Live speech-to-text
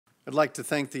I'd like to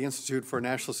thank the Institute for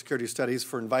National Security Studies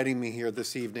for inviting me here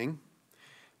this evening.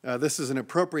 This is an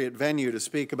appropriate venue to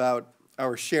speak about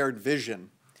our shared vision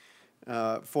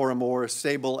for a more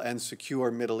stable and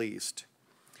secure Middle East.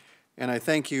 And I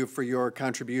thank you for your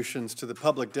contributions to the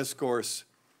public discourse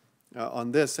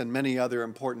on this and many other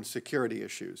important security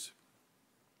issues.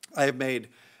 I have made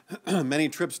many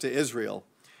trips to Israel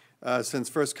since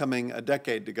first coming a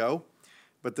decade ago,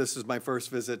 but this is my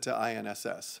first visit to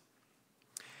INSS.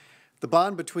 The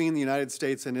bond between the United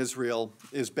States and Israel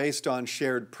is based on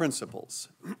shared principles.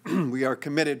 We are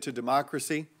committed to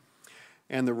democracy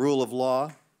and the rule of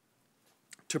law,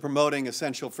 to promoting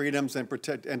essential freedoms and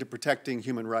to protecting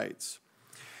human rights.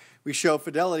 We show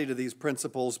fidelity to these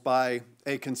principles by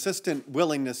a consistent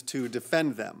willingness to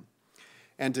defend them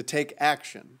and to take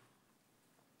action.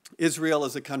 Israel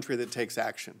is a country that takes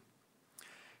action.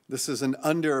 This is an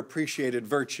underappreciated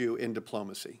virtue in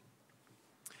diplomacy.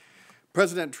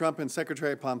 President Trump and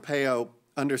Secretary Pompeo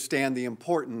understand the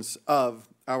importance of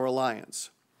our alliance,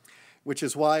 which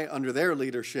is why, under their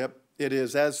leadership, it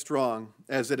is as strong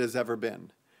as it has ever been.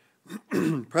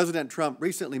 President Trump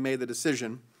recently made the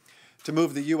decision to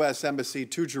move the U.S. Embassy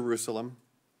to Jerusalem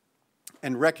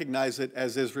and recognize it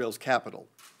as Israel's capital.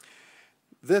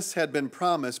 This had been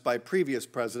promised by previous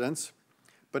presidents,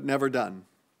 but never done.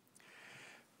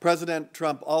 President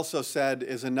Trump also said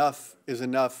enough is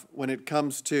enough when it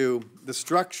comes to the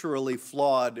structurally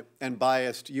flawed and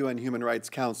biased UN Human Rights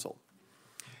Council.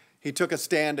 He took a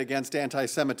stand against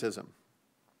anti-Semitism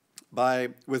by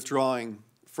withdrawing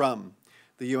from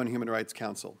the UN Human Rights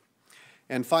Council.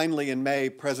 And finally, in May,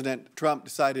 President Trump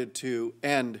decided to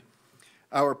end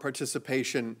our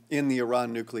participation in the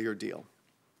Iran nuclear deal.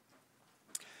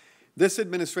 This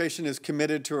administration is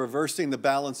committed to reversing the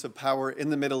balance of power in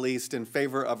the Middle East in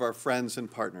favor of our friends and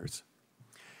partners.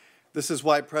 This is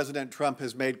why President Trump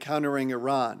has made countering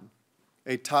Iran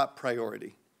a top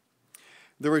priority.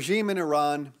 The regime in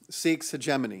Iran seeks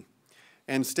hegemony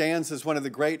and stands as one of the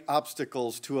great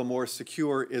obstacles to a more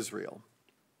secure Israel.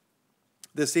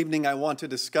 This evening, I want to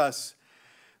discuss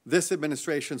this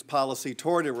administration's policy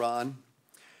toward Iran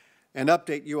and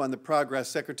update you on the progress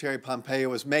Secretary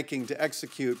Pompeo is making to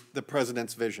execute the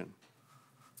President's vision.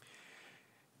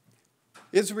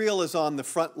 Israel is on the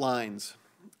front lines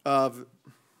of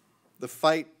the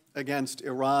fight against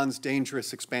Iran's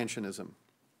dangerous expansionism.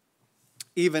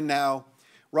 Even now,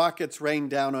 rockets rain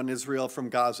down on Israel from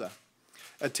Gaza,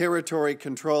 a territory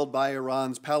controlled by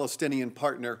Iran's Palestinian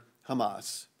partner,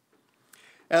 Hamas.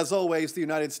 As always, the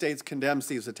United States condemns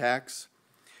these attacks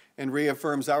and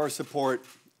reaffirms our support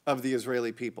of the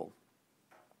Israeli people.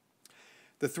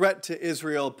 The threat to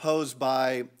Israel posed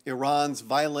by Iran's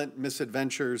violent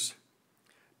misadventures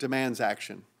demands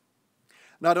action,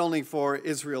 not only for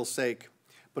Israel's sake,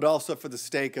 but also for the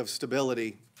sake of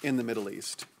stability in the Middle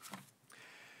East.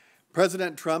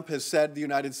 President Trump has said the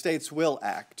United States will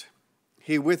act.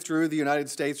 He withdrew the United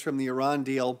States from the Iran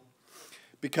deal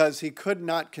because he could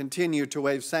not continue to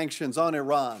waive sanctions on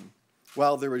Iran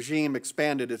while the regime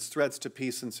expanded its threats to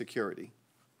peace and security.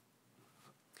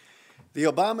 The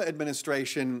Obama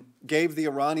administration gave the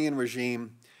Iranian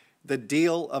regime the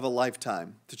deal of a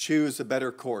lifetime to choose a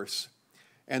better course,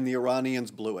 and the Iranians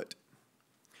blew it.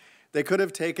 They could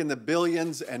have taken the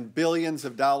billions and billions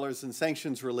of dollars in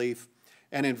sanctions relief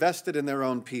and invested in their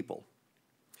own people.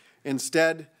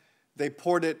 Instead, they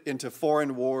poured it into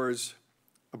foreign wars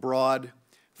abroad,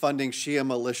 funding Shia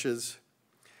militias,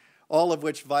 all of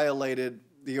which violated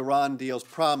the Iran deal's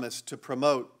promise to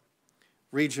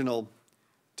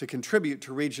contribute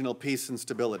to regional peace and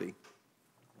stability.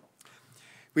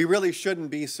 We really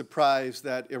shouldn't be surprised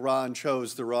that Iran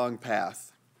chose the wrong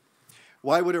path.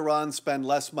 Why would Iran spend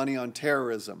less money on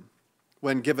terrorism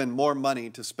when given more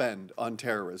money to spend on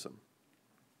terrorism?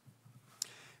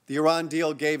 The Iran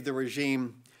deal gave the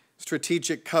regime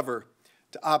strategic cover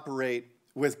to operate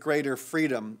with greater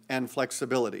freedom and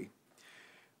flexibility.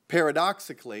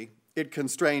 Paradoxically, it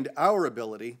constrained our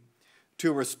ability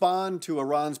to respond to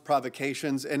Iran's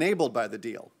provocations enabled by the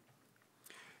deal.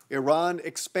 Iran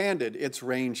expanded its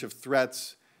range of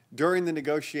threats during the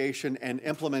negotiation and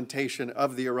implementation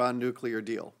of the Iran nuclear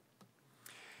deal.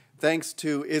 Thanks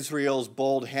to Israel's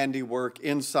bold handiwork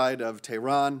inside of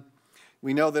Tehran,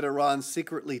 we know that Iran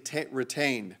secretly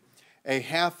retained a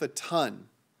 0.5 ton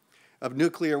of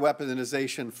nuclear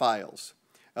weaponization files,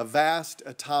 a vast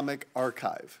atomic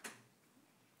archive.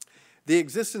 The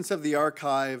existence of the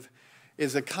archive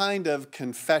is a kind of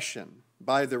confession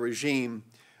by the regime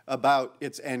about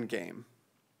its endgame.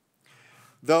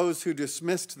 Those who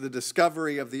dismissed the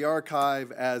discovery of the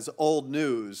archive as old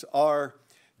news are,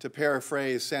 to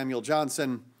paraphrase Samuel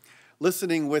Johnson,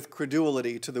 listening with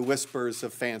credulity to the whispers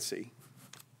of fancy.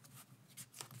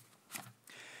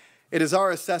 It is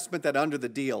our assessment that under the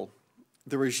deal,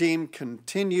 the regime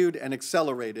continued and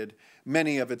accelerated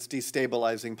many of its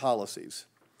destabilizing policies.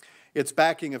 Its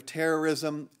backing of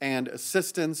terrorism and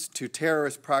assistance to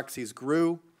terrorist proxies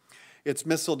grew, its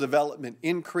missile development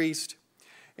increased,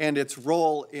 and its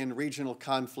role in regional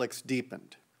conflicts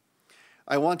deepened.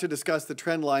 I want to discuss the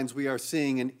trend lines we are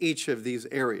seeing in each of these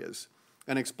areas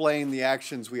and explain the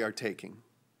actions we are taking.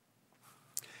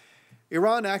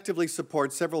 Iran actively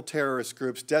supports several terrorist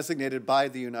groups designated by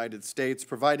the United States,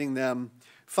 providing them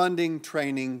funding,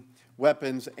 training,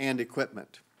 weapons, and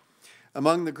equipment.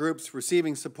 Among the groups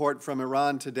receiving support from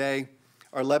Iran today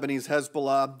are Lebanese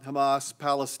Hezbollah, Hamas,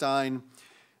 Palestine,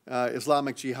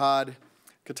 Islamic Jihad,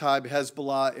 Kataib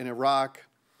Hezbollah in Iraq,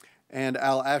 and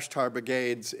Al-Ashtar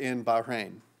brigades in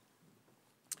Bahrain.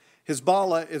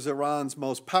 Hezbollah is Iran's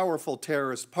most powerful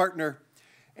terrorist partner,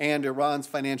 and Iran's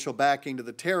financial backing to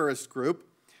the terrorist group,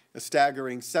 a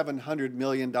staggering $700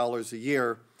 million a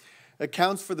year,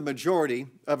 accounts for the majority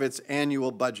of its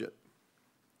annual budget.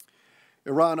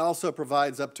 Iran also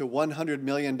provides up to $100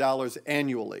 million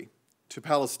annually to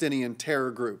Palestinian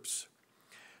terror groups.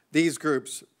 These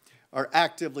groups are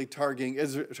actively targeting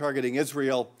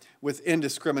Israel with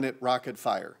indiscriminate rocket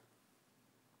fire.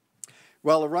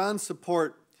 While Iran's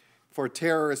support for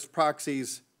terrorist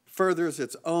proxies furthers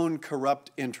its own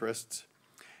corrupt interests,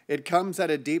 it comes at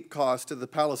a deep cost to the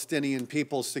Palestinian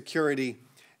people's security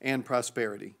and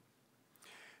prosperity.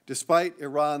 Despite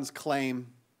Iran's claim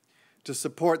to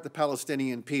support the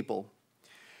Palestinian people,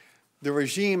 the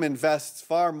regime invests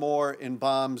far more in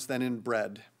bombs than in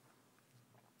bread.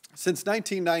 Since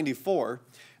 1994,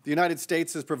 the United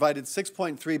States has provided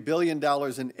 $6.3 billion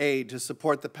in aid to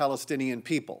support the Palestinian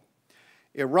people.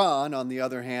 Iran, on the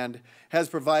other hand, has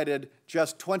provided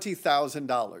just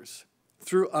 $20,000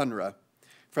 through UNRWA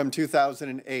from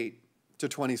 2008 to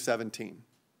 2017.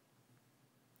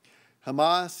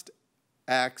 Hamas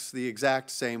acts the exact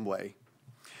same way.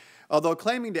 Although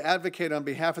claiming to advocate on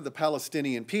behalf of the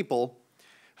Palestinian people,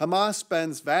 Hamas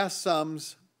spends vast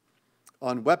sums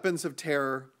on weapons of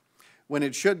terror when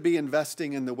it should be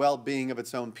investing in the well-being of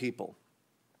its own people.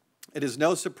 It is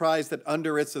no surprise that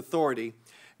under its authority,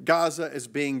 Gaza is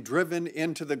being driven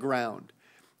into the ground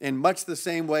in much the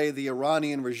same way the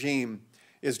Iranian regime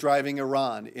is driving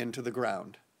Iran into the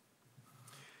ground.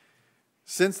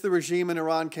 Since the regime in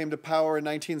Iran came to power in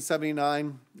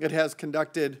 1979, it has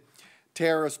conducted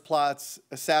terrorist plots,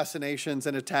 assassinations,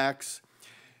 and attacks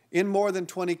in more than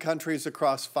 20 countries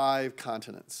across 5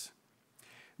 continents.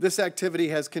 This activity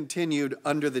has continued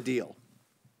under the deal.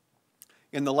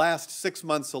 In the last 6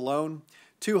 months alone,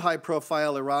 2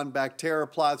 high-profile Iran-backed terror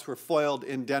plots were foiled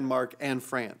in Denmark and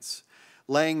France,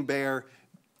 laying bare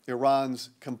Iran's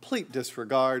complete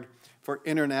disregard for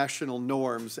international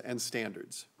norms and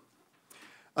standards.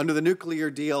 Under the nuclear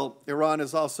deal, Iran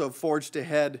has also forged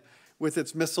ahead with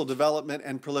its missile development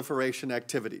and proliferation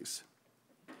activities.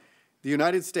 The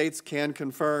United States can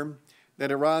confirm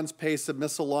that Iran's pace of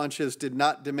missile launches did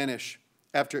not diminish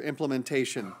after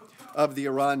implementation of the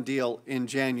Iran deal in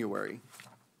January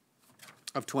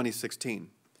of 2016.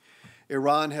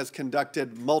 Iran has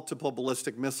conducted multiple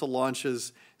ballistic missile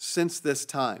launches since this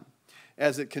time,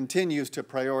 as it continues to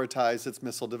prioritize its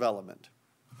missile development.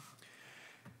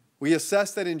 We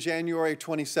assessed that in January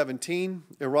 2017,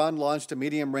 Iran launched a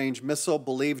medium-range missile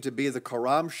believed to be the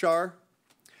Khorramshahr.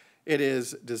 It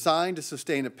is designed to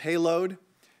sustain a payload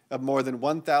of more than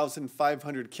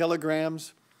 1,500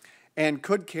 kilograms and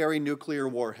could carry nuclear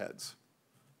warheads.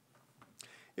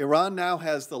 Iran now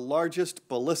has the largest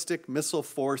ballistic missile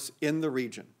force in the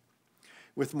region,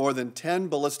 with more than 10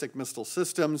 ballistic missile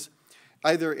systems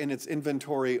either in its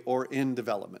inventory or in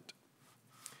development.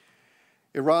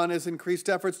 Iran has increased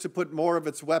efforts to put more of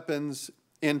its weapons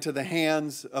into the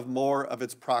hands of more of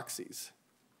its proxies.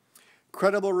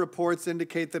 Credible reports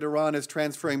indicate that Iran is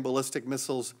transferring ballistic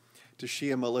missiles to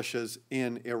Shia militias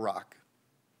in Iraq.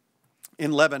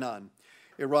 In Lebanon,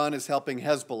 Iran is helping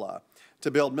Hezbollah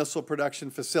to build missile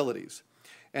production facilities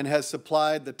and has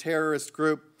supplied the terrorist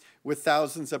group with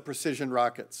thousands of precision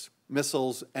rockets,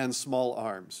 missiles, and small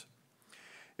arms.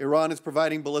 Iran is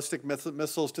providing ballistic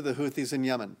missiles to the Houthis in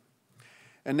Yemen.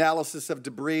 Analysis of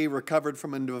debris recovered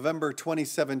from a November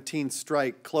 2017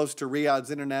 strike close to Riyadh's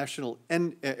international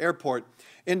airport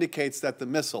indicates that the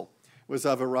missile was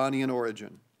of Iranian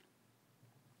origin.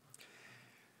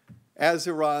 As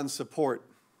Iran's support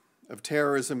of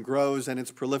terrorism grows and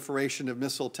its proliferation of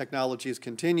missile technologies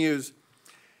continues,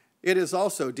 it is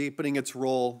also deepening its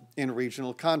role in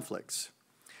regional conflicts.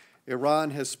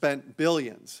 Iran has spent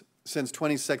billions since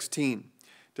 2016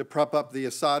 to prop up the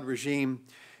Assad regime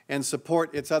and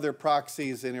support its other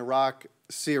proxies in Iraq,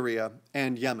 Syria,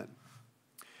 and Yemen.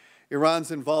 Iran's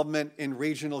involvement in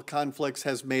regional conflicts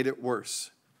has made it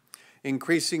worse,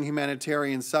 increasing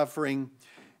humanitarian suffering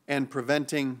and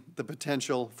preventing the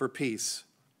potential for peace.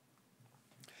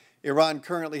 Iran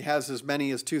currently has as many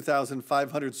as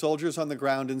 2,500 soldiers on the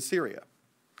ground in Syria,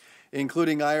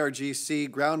 including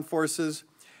IRGC ground forces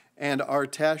and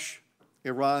Artesh,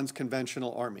 Iran's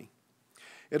conventional army.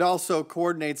 It also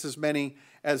coordinates as many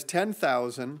as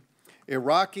 10,000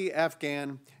 Iraqi,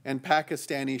 Afghan, and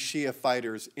Pakistani Shia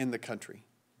fighters in the country.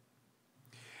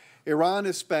 Iran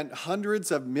has spent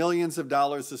hundreds of millions of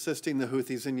dollars assisting the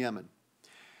Houthis in Yemen.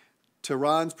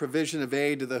 Tehran's provision of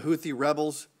aid to the Houthi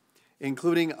rebels,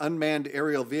 including unmanned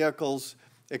aerial vehicles,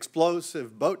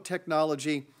 explosive boat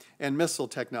technology, and missile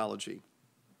technology,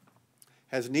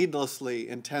 has needlessly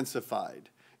intensified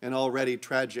an already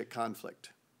tragic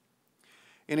conflict.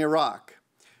 In Iraq,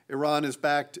 Iran has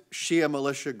backed Shia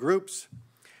militia groups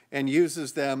and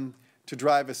uses them to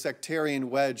drive a sectarian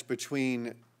wedge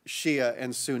between Shia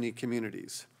and Sunni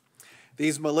communities.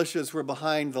 These militias were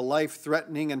behind the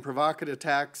life-threatening and provocative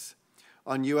attacks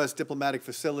on U.S. diplomatic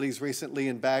facilities recently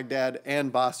in Baghdad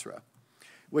and Basra,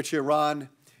 which Iran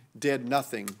did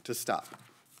nothing to stop.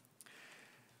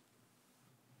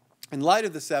 In light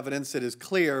of this evidence, it is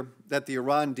clear that the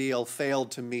Iran deal failed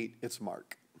to meet its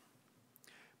mark.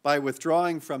 By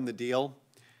withdrawing from the deal,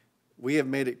 we have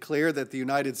made it clear that the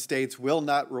United States will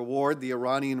not reward the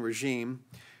Iranian regime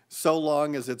so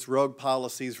long as its rogue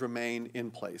policies remain in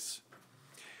place.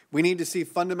 We need to see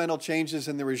fundamental changes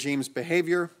in the regime's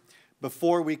behavior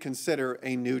before we consider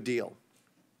a new deal.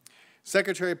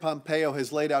 Secretary Pompeo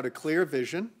has laid out a clear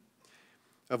vision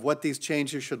of what these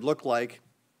changes should look like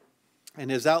and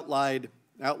has outlined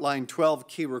 12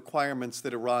 key requirements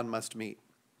that Iran must meet.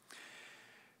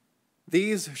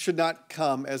 These should not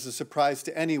come as a surprise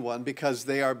to anyone because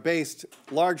they are based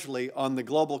largely on the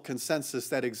global consensus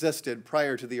that existed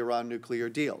prior to the Iran nuclear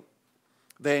deal.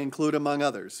 They include, among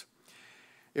others,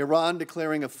 Iran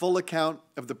declaring a full account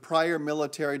of the prior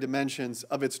military dimensions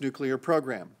of its nuclear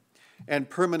program and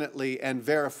permanently and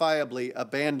verifiably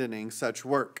abandoning such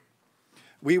work.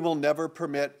 We will never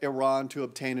permit Iran to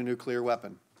obtain a nuclear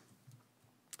weapon.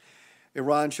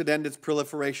 Iran should end its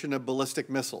proliferation of ballistic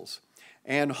missiles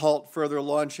and halt further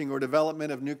launching or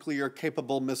development of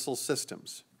nuclear-capable missile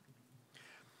systems.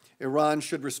 Iran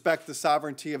should respect the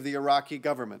sovereignty of the Iraqi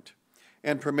government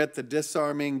and permit the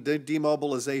disarming,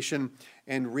 demobilization,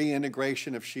 and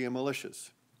reintegration of Shia militias.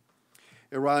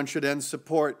 Iran should end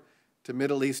support to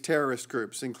Middle East terrorist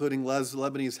groups, including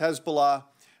Lebanese Hezbollah,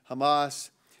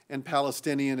 Hamas, and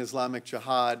Palestinian Islamic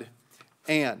Jihad,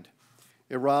 and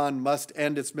Iran must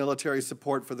end its military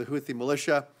support for the Houthi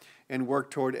militia and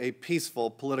work toward a peaceful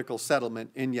political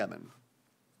settlement in Yemen.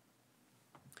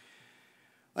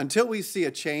 Until we see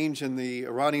a change in the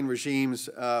Iranian regime's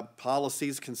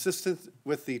policies consistent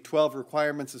with the 12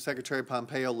 requirements that Secretary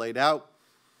Pompeo laid out,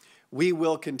 we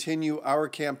will continue our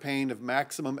campaign of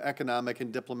maximum economic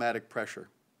and diplomatic pressure.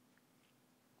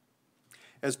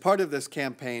 As part of this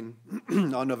campaign,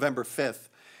 on November 5th,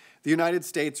 the United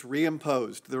States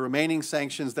reimposed the remaining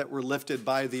sanctions that were lifted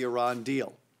by the Iran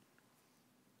deal.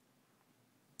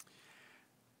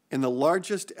 In the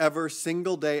largest ever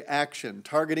single-day action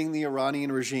targeting the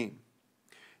Iranian regime,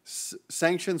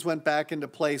 sanctions went back into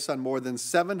place on more than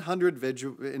 700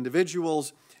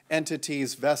 individuals,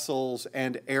 entities, vessels,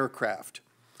 and aircraft.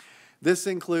 This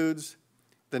includes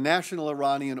the National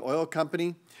Iranian Oil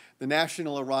Company, the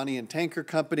National Iranian Tanker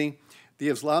Company, the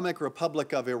Islamic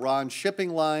Republic of Iran shipping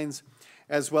lines,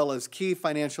 as well as key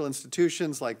financial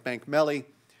institutions like Bank Melli,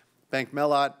 Bank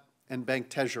Melat, and Bank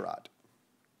Tejerat.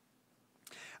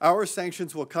 Our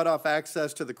sanctions will cut off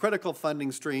access to the critical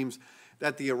funding streams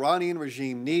that the Iranian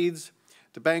regime needs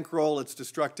to bankroll its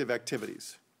destructive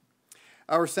activities.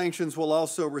 Our sanctions will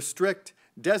also restrict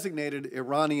designated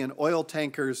Iranian oil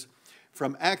tankers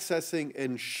from accessing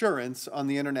insurance on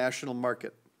the international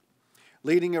market,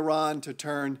 leading Iran to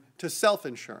turn to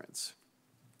self-insurance.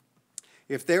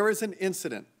 If there is an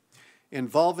incident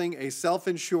involving a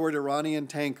self-insured Iranian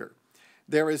tanker,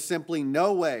 there is simply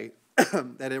no way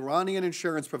that Iranian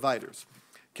insurance providers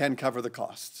can cover the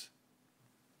costs.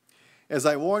 As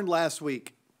I warned last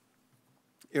week,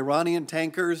 Iranian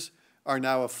tankers are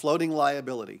now a floating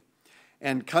liability,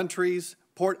 and countries,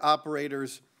 port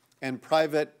operators, and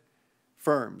private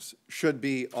firms should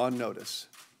be on notice.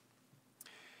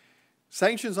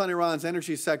 Sanctions on Iran's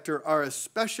energy sector are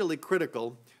especially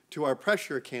critical to our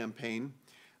pressure campaign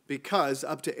because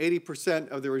up to 80%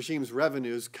 of the regime's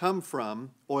revenues come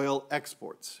from oil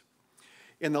exports.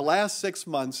 In the last 6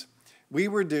 months, we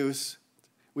reduced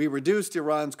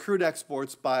Iran's crude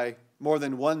exports by more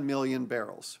than 1 million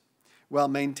barrels, while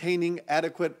maintaining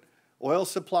adequate oil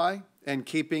supply and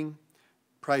keeping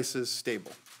prices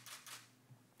stable.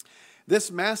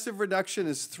 This massive reduction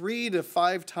is 3 to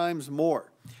 5 times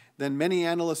more than many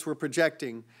analysts were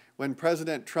projecting when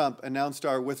President Trump announced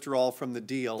our withdrawal from the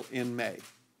deal in May.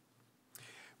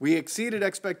 We exceeded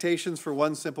expectations for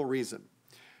one simple reason.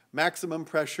 Maximum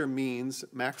pressure means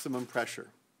maximum pressure.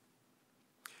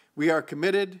 We are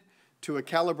committed to a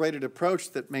calibrated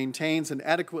approach that maintains an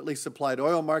adequately supplied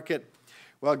oil market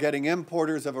while getting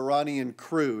importers of Iranian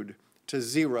crude to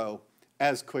zero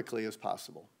as quickly as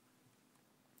possible.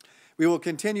 We will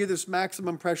continue this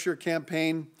maximum pressure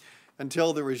campaign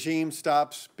until the regime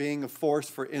stops being a force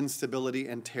for instability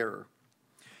and terror.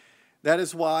 That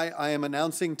is why I am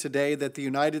announcing today that the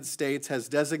United States has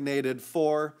designated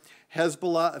 4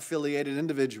 Hezbollah-affiliated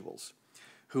individuals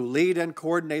who lead and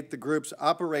coordinate the group's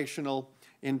operational,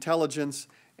 intelligence,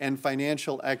 and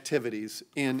financial activities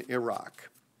in Iraq.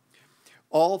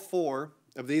 All 4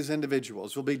 of these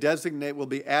individuals will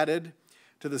be added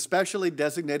to the specially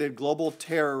designated global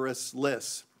terrorist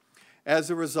lists as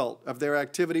a result of their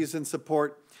activities in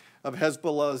support of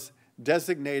Hezbollah's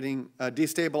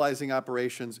destabilizing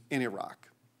operations in Iraq.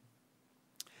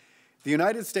 The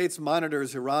United States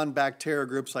monitors Iran-backed terror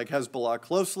groups like Hezbollah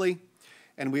closely,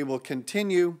 and we will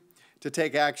continue to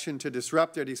take action to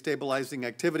disrupt their destabilizing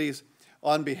activities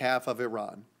on behalf of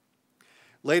Iran.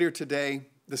 Later today,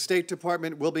 the State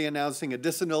Department will be announcing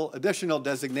additional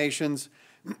designations,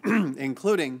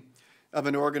 including of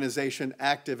an organization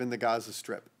active in the Gaza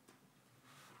Strip.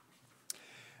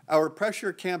 Our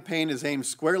pressure campaign is aimed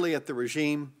squarely at the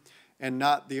regime and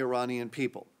not the Iranian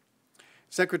people.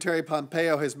 Secretary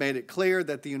Pompeo has made it clear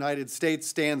that the United States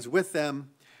stands with them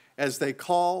as they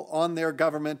call on their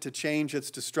government to change its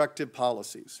destructive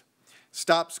policies,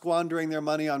 stop squandering their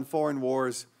money on foreign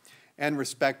wars, and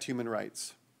respect human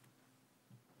rights.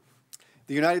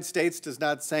 The United States does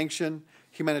not sanction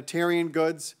humanitarian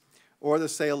goods or the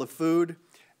sale of food,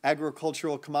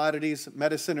 agricultural commodities,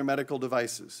 medicine, or medical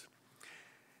devices.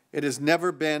 It has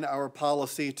never been our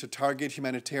policy to target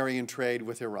humanitarian trade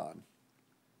with Iran.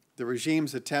 The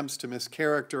regime's attempts to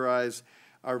mischaracterize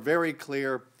our very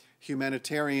clear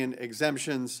humanitarian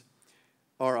exemptions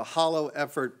are a hollow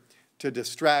effort to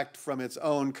distract from its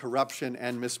own corruption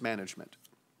and mismanagement.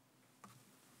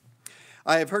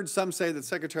 I have heard some say that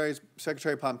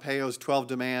Secretary Pompeo's 12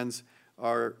 demands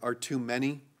are too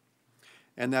many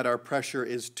and that our pressure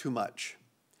is too much.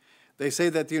 They say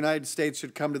that the United States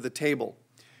should come to the table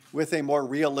with a more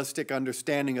realistic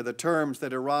understanding of the terms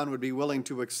that Iran would be willing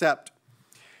to accept,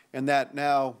 and that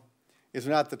now is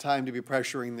not the time to be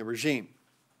pressuring the regime.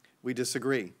 We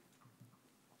disagree.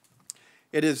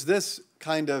 It is this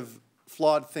kind of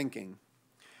flawed thinking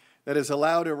that has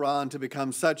allowed Iran to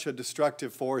become such a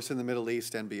destructive force in the Middle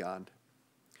East and beyond.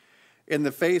 In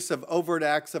the face of overt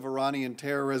acts of Iranian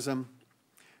terrorism,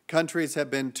 countries have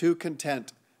been too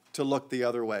content to look the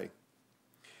other way.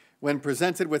 When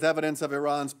presented with evidence of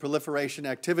Iran's proliferation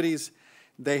activities,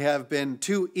 they have been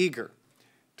too eager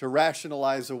to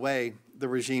rationalize away the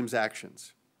regime's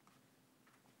actions.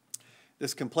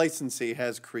 This complacency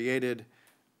has created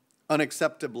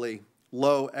unacceptably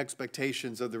low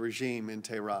expectations of the regime in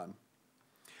Tehran.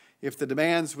 If the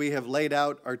demands we have laid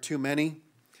out are too many,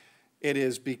 it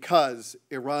is because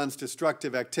Iran's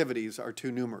destructive activities are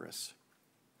too numerous.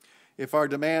 If our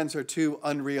demands are too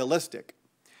unrealistic,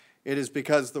 it is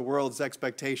because the world's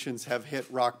expectations have hit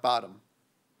rock bottom.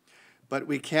 But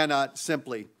we cannot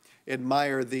simply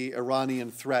admire the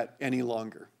Iranian threat any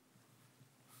longer.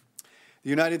 The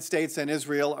United States and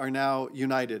Israel are now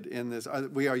united in this.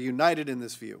 We are united in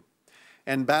this view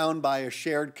and bound by a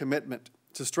shared commitment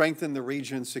to strengthen the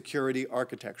region's security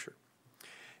architecture.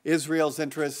 Israel's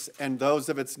interests and those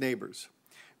of its neighbors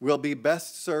will be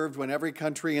best served when every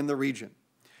country in the region,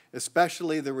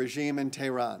 especially the regime in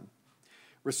Tehran,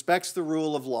 respects the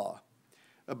rule of law,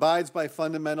 abides by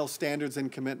fundamental standards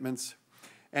and commitments,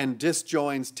 and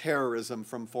disjoins terrorism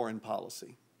from foreign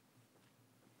policy.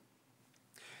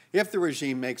 If the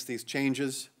regime makes these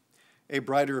changes, a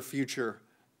brighter future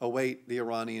awaits the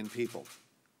Iranian people.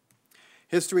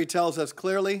 History tells us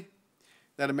clearly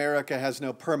that America has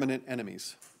no permanent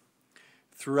enemies.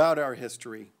 Throughout our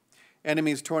history,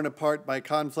 enemies torn apart by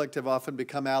conflict have often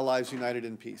become allies united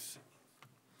in peace.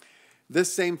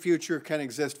 This same future can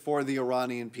exist for the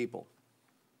Iranian people,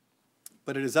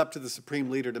 but it is up to the supreme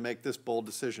leader to make this bold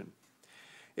decision.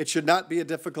 It should not be a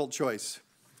difficult choice.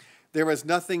 There is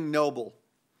nothing noble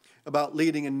about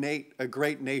leading a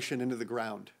great nation into the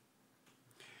ground.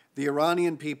 The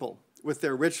Iranian people with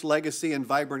their rich legacy and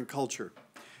vibrant culture,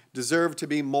 deserve to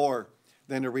be more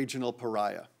than a regional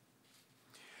pariah.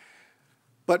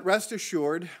 But rest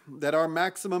assured that our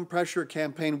maximum pressure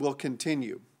campaign will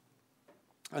continue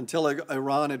until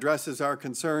Iran addresses our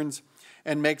concerns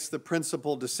and makes the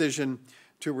principled decision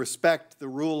to respect the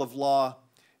rule of law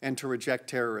and to reject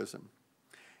terrorism.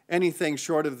 Anything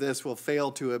short of this will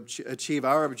fail to achieve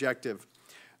our objective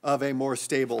of a more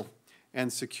stable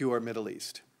and secure Middle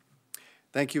East.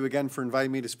 Thank you again for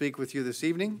inviting me to speak with you this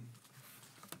evening.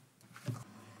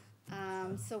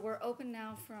 So we're open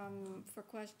now for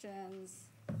questions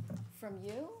from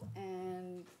you,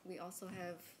 and we also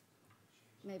have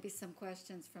maybe some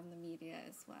questions from the media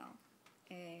as well.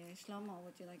 Shlomo,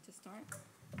 would you like to start?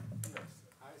 Yes,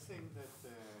 I think that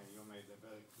you made a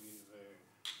very clear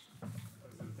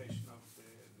presentation of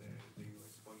the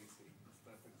U.S. policy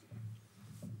strategy.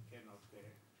 We cannot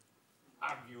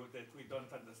argue that we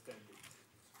don't understand it.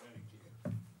 It's very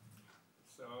clear.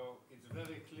 So it's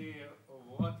very clear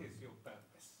what is your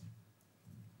purpose.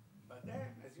 But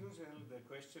then, as usual, the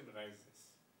question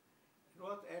rises.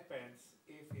 What happens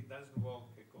if it doesn't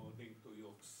work according to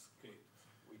your script,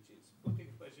 which is putting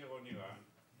pressure on Iran?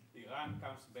 Iran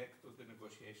comes back to the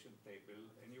negotiation table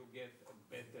and you get a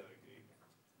better agreement.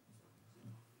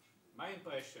 My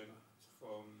impression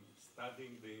from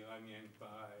studying the Iranian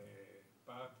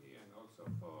party and also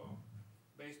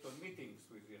based on meetings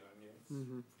with Iranians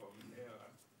from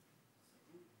Tehran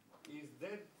is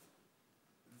that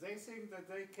they think that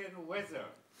they can weather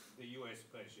the US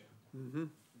pressure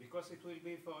because it will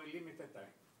be for a limited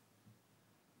time,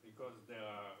 because there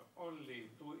are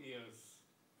only 2 years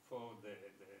for the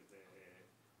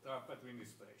Trump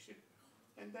administration,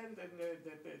 and then there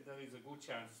is a good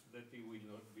chance that he will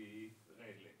not be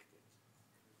re-elected.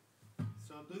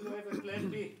 So do you have a plan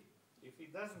B? If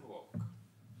it doesn't work,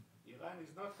 Iran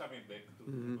is not coming back to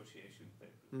the negotiation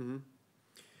table.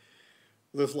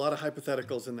 There's a lot of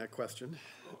hypotheticals in that question.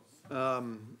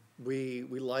 We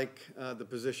like the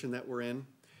position that we're in.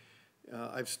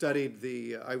 I've studied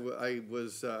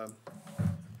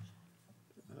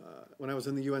when I was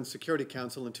in the UN Security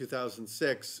Council in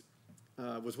 2006,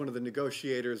 was one of the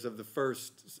negotiators of the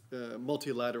first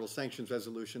multilateral sanctions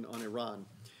resolution on Iran.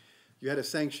 You had a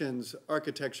sanctions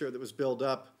architecture that was built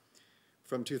up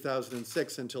from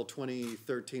 2006 until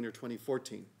 2013 or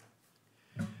 2014.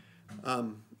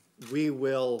 We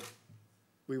will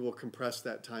compress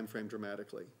that time frame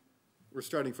dramatically. We're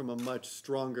starting from a much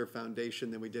stronger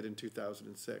foundation than we did in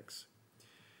 2006.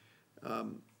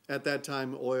 At that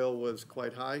time, oil was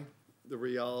quite high. The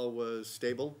rial was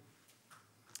stable.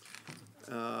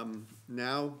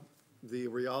 Now, the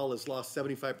rial has lost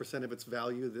 75% of its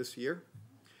value this year.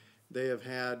 They have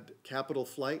had capital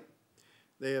flight.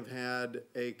 They have had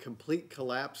a complete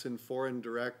collapse in foreign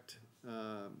direct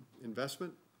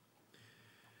investment.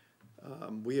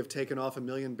 We have taken off 1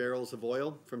 million barrels of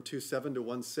oil from 2.7 to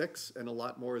 1.6, and a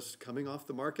lot more is coming off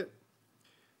the market.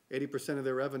 80% of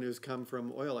their revenues come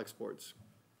from oil exports.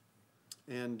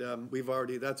 And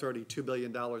that's already $2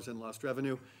 billion in lost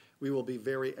revenue. We will be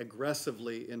very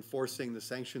aggressively enforcing the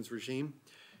sanctions regime.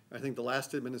 I think the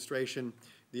last administration,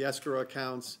 the escrow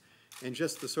accounts, and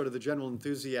just the general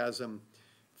enthusiasm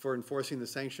for enforcing the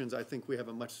sanctions, I think we have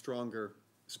a much stronger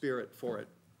spirit for it.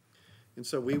 And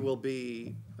so we will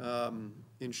be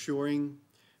ensuring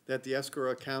that the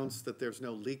escrow accounts, that there's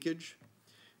no leakage.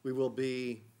 We will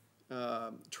be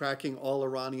tracking all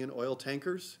Iranian oil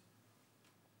tankers,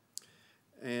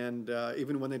 and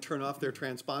even when they turn off their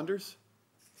transponders.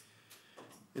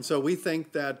 And so we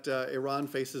think that Iran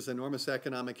faces enormous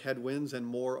economic headwinds, and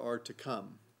more are to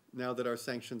come now that our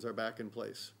sanctions are back in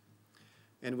place.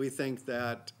 And we think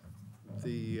that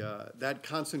that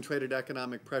concentrated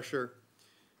economic pressure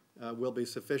will be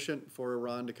sufficient for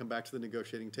Iran to come back to the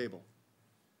negotiating table.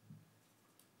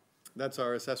 That's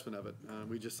our assessment of it.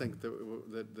 We just think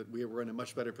that we were in a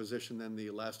much better position than the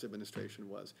last administration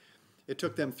was. It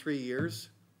took them 3 years.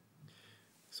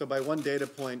 So by one data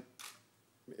point,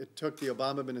 it took the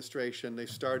Obama administration, they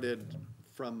started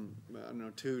from,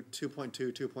 2.2,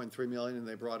 2.3 million, and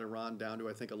they brought Iran down to,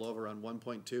 I think, a low of around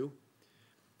 1.2.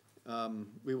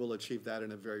 We will achieve that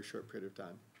in a very short period of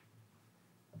time.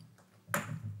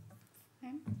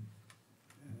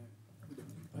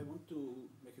 I want to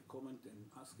make a comment and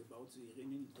ask about the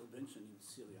Iranian intervention in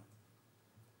Syria.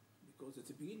 Because at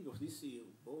the beginning of this year,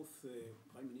 both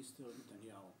Prime Minister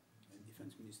Netanyahu and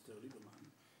Defense Minister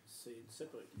Lieberman said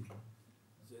separately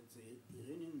that the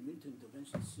Iranian military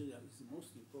intervention in Syria is the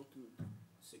most important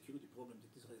security problem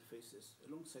that Israel faces,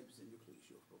 alongside with the nuclear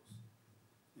issue, of course.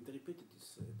 And they repeated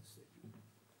this statement.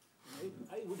 And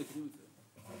I would agree with them,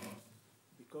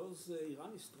 Because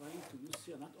Iran is trying to use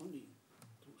Syria not only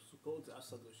to support the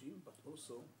Assad regime, but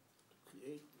also to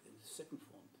create a second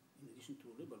front, in addition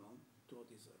to Lebanon,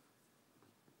 toward Israel.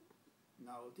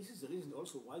 Now, this is the reason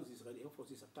also why the Israeli Air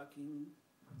Force is attacking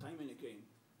time and again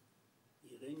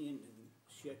Iranian and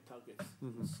Shiite targets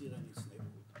in Syria and its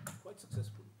neighborhood, quite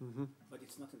successfully, but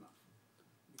it's not enough.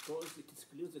 Because it is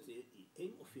clear that the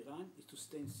aim of Iran is to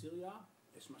stay in Syria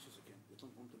as much as it can. They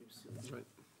don't want to leave Syria. Right.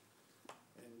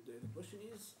 And the question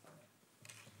is,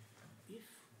 if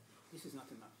this is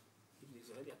not enough, if the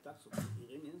Israeli attacks of the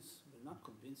Iranians will not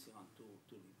convince Iran to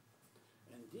leave.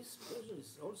 And this pressure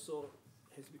is also,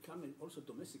 has become also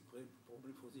domestic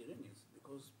problem for the Iranians,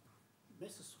 because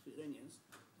masses of Iranians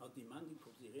are demanding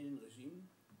from the Iranian regime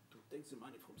to take the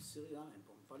money from Syria and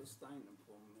from Palestine and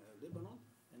from Lebanon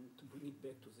and to bring it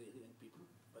back to the Iranian people,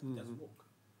 but it doesn't work.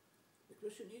 The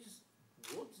question is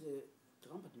what the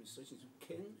Trump administration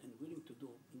can and willing to do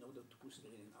in order to push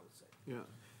the Iranian outside. Yeah.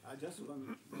 I just want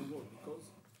one word, because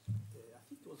I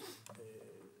think it was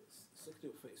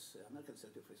Secretary of Defense, American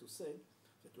Secretary of Defense, who said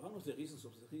that one of the reasons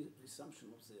of the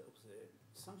resumption of the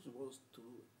sanction was to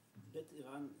let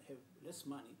Iran have less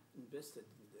money invested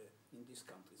in these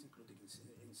countries, including in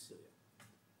Syria.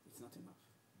 It's not enough.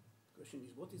 The question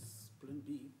is, what is plan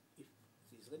B if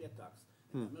the Israeli attacks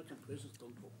and American pressures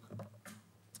don't work?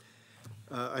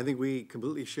 I think we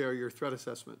completely share your threat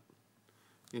assessment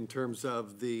in terms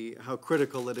of how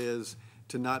critical it is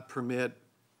to not permit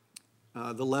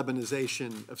the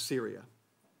Lebanization of Syria.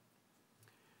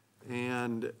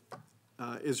 And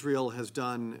Israel has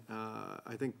done,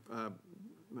 I think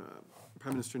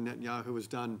Prime Minister Netanyahu has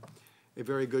done a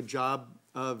very good job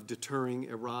of deterring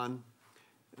Iran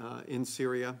in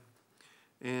Syria.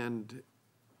 And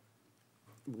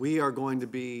we are going to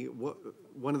be,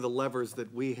 one of the levers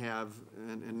that we have,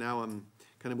 and now I'm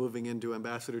kind of moving into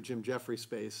Ambassador Jim Jeffrey's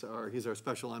space, he's our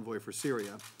special envoy for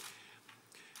Syria.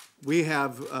 We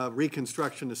have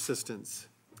reconstruction assistance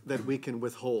that we can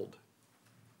withhold.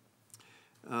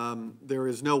 There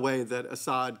is no way that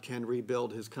Assad can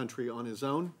rebuild his country on his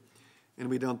own, and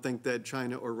we don't think that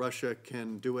China or Russia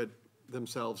can do it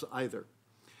themselves either.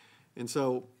 And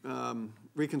so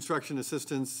reconstruction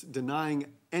assistance, denying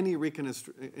any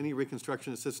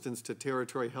reconstruction assistance to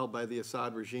territory held by the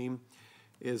Assad regime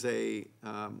is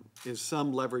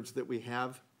some leverage that we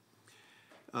have.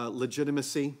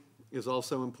 Legitimacy is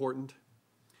also important.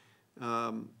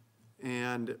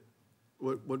 And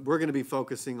what we're going to be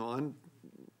focusing on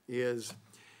is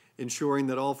ensuring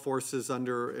that all forces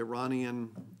under Iranian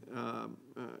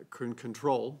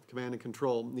command and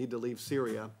control, need to leave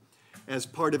Syria as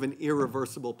part of an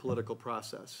irreversible political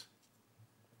process.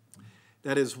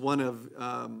 That is one of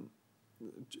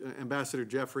Ambassador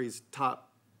Jeffrey's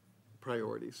top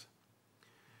priorities.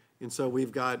 And so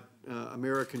we've got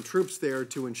American troops there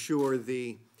to ensure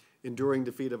the enduring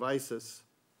defeat of ISIS.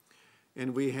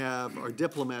 And we have our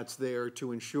diplomats there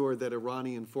to ensure that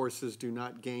Iranian forces do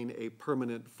not gain a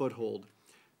permanent foothold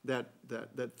that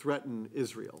threaten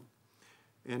Israel,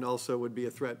 and also would be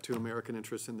a threat to American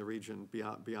interests in the region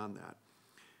beyond that.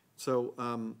 So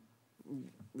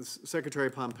Secretary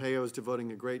Pompeo is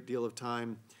devoting a great deal of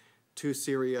time to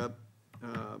Syria,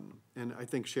 and I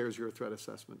think shares your threat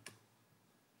assessment.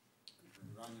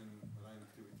 Iranian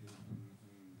activity in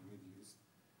the Middle East.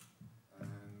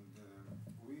 And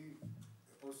we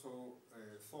also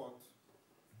thought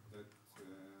that the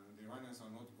Iranians are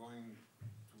not going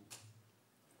to,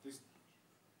 at least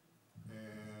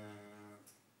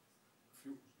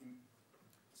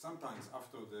sometimes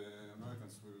after the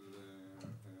Americans will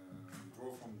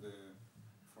withdraw from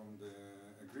the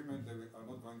agreement, they are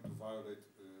not going to violate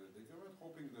the agreement,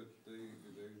 hoping that they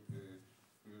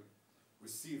will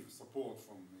receive support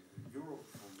from Europe,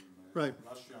 from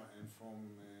Russia, and from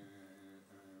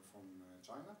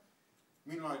China.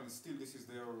 Meanwhile, still this is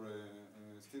their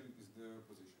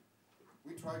position.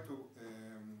 We try to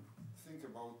think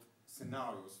about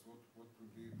scenarios. What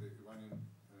would be the Iranian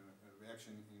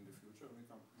reaction in the future? We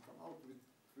come out with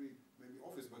three, maybe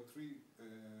obvious, but three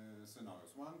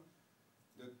scenarios. One,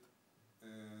 that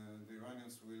the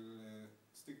Iranians will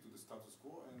stick to the status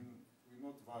quo and will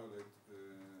not violate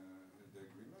the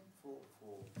agreement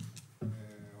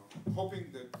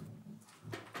hoping that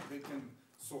they can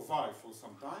survive for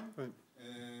some time, right.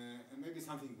 And maybe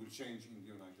something will change in the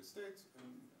United States, and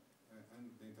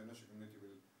the international community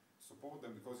will support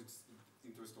them because it's in the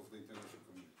interest of the international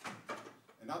community.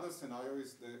 Another scenario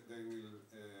is that they will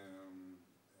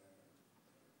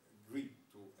agree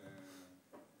to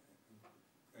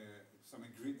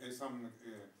some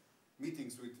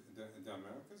meetings with the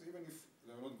Americans, even if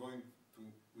they're not going to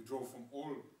withdraw from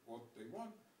all what they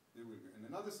want, they will be. And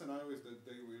another scenario is that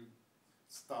they will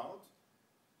start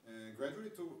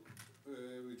gradually to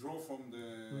withdraw from the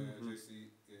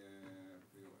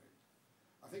JCPOA.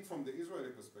 I think from the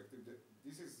Israeli perspective,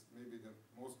 this is maybe the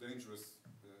most dangerous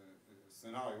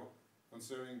scenario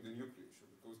concerning the nuclear issue,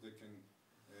 because they can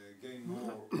gain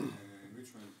more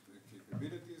enrichment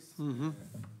capabilities.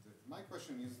 My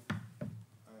question is,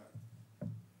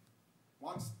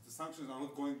 once the sanctions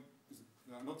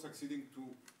are not succeeding to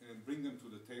bring them to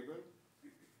the table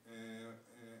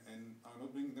and are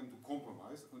not bringing them to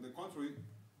compromise, on the contrary,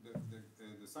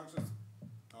 the sanctions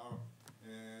are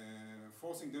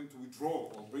forcing them to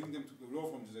withdraw or bring them to withdraw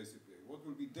from the JCPOA. What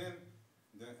will be then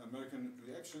the American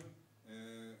reaction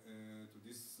to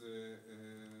this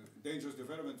dangerous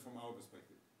development from our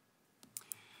perspective?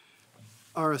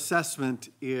 Our assessment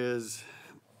is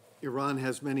Iran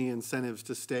has many incentives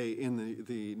to stay in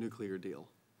the nuclear deal.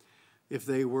 If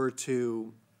they were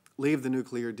to leave the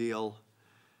nuclear deal,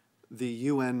 the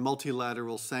UN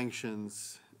multilateral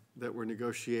sanctions that were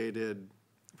negotiated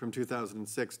from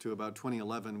 2006 to about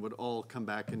 2011 would all come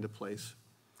back into place.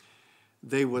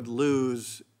 They would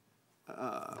lose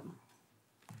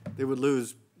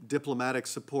diplomatic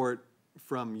support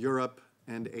from Europe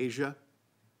and Asia.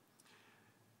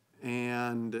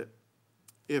 And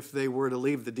if they were to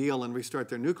leave the deal and restart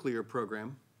their nuclear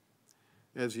program,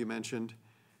 as you mentioned,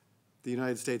 the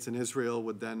United States and Israel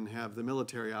would then have the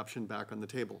military option back on the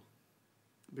table,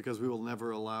 because we will never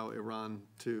allow Iran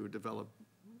to develop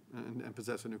and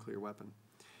possess a nuclear weapon.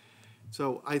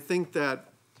 So I think that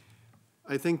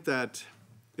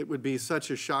it would be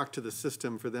such a shock to the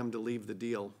system for them to leave the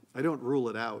deal. I don't rule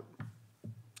it out.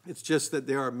 It's just that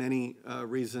there are many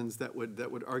reasons that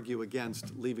would argue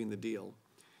against leaving the deal.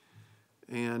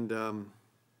 And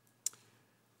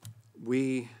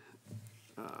we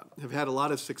have had a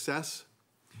lot of success.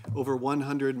 Over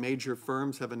 100 major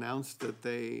firms have announced that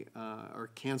they are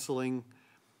canceling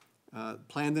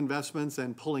planned investments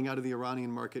and pulling out of the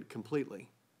Iranian market completely.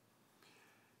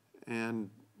 And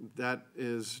that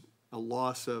is a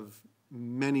loss of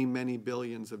many, many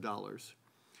billions of dollars.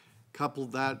 Couple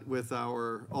that with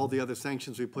all the other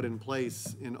sanctions we put in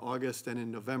place in August and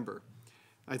in November.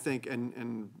 I think,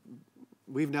 and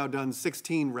we've now done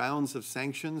 16 rounds of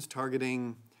sanctions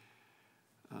targeting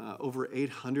over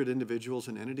 800 individuals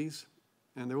and entities,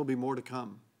 and there will be more to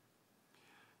come.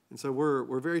 And so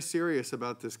we're very serious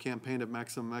about this campaign of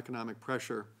maximum economic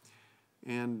pressure.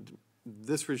 And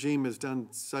this regime has done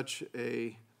such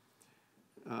they've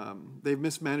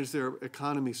mismanaged their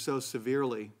economy so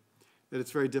severely that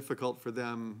it's very difficult for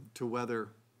them to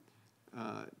weather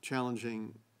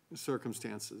challenging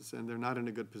circumstances, and they're not in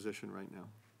a good position right now.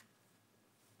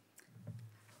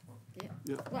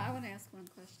 Yeah. Well, I want to ask one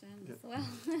question as well.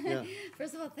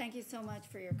 First of all, thank you so much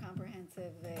for your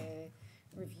comprehensive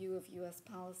review of U.S.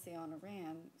 policy on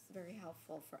Iran. It's very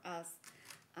helpful for us.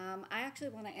 I actually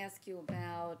want to ask you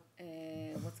about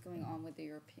what's going on with the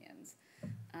Europeans.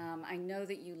 I know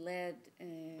that you led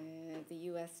the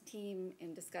U.S. team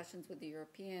in discussions with the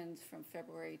Europeans from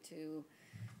February to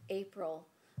April.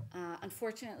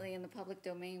 Unfortunately, in the public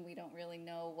domain, we don't really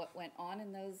know what went on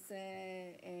in those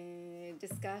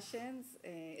discussions.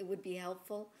 It would be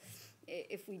helpful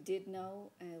if we did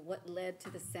know what led to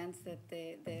the sense that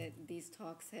these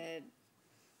talks had,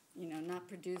 not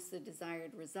produced the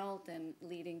desired result and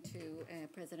leading to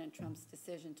President Trump's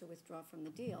decision to withdraw from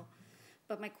the deal.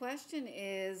 But my question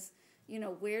is,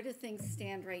 where do things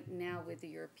stand right now with the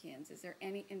Europeans? Is there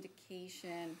any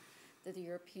indication that the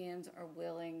Europeans are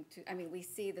willing to, we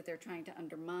see that they're trying to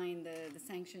undermine the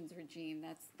sanctions regime,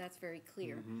 that's very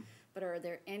clear. Mm-hmm. But are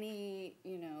there any,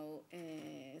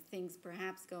 things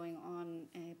perhaps going on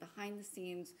behind the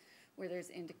scenes where there's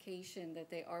indication that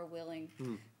they are willing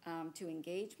to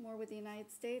engage more with the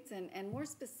United States? And more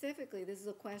specifically, this is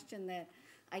a question that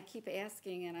I keep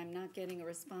asking and I'm not getting a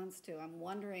response to. I'm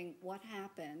wondering what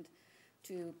happened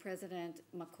to President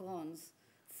Macron's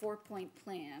 4-point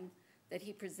plan that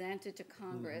he presented to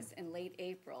Congress in late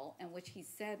April, and which he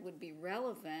said would be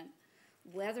relevant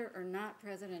whether or not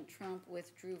President Trump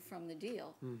withdrew from the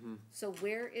deal. Mm-hmm. So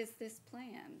where is this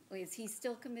plan? Is he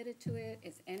still committed to it?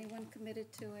 Is anyone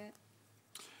committed to it?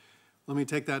 Let me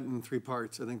take that in 3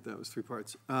 parts. I think that was 3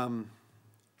 parts. On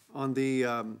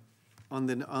the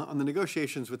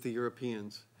negotiations with the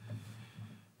Europeans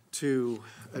to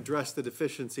address the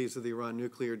deficiencies of the Iran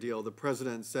nuclear deal, the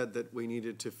president said that we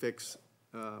needed to fix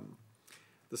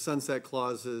the sunset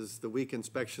clauses, the weak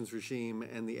inspections regime,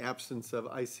 and the absence of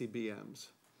ICBMs.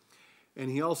 And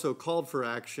he also called for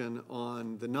action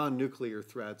on the non-nuclear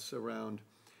threats around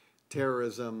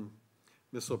terrorism,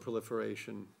 missile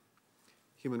proliferation.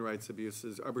 human rights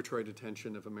abuses, arbitrary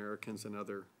detention of Americans and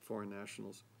other foreign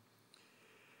nationals.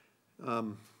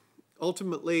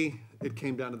 Ultimately, it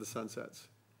came down to the sunsets.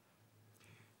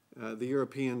 The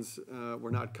Europeans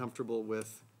were not comfortable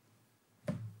with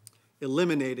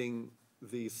eliminating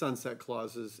the sunset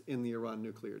clauses in the Iran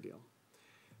nuclear deal.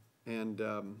 And,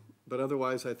 but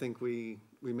otherwise, I think we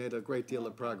made a great deal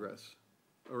of progress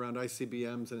around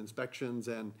ICBMs and inspections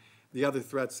and the other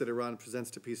threats that Iran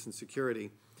presents to peace and security.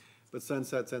 But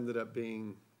sunsets ended up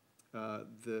being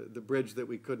the bridge that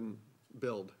we couldn't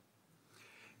build.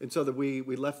 And so that we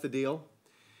left the deal.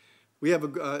 We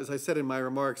have, as I said in my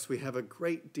remarks, we have a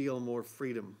great deal more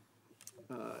freedom.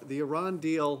 The Iran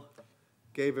deal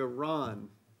gave Iran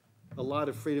a lot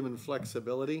of freedom and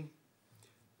flexibility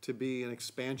to be an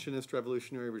expansionist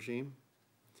revolutionary regime.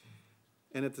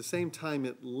 And at the same time,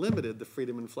 it limited the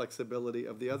freedom and flexibility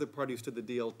of the other parties to the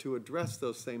deal to address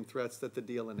those same threats that the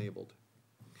deal enabled.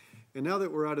 And now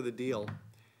that we're out of the deal,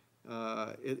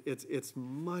 it's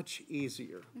much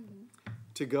easier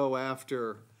to go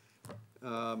after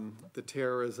the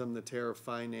terrorism, the terror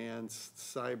finance,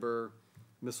 cyber,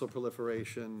 missile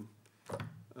proliferation,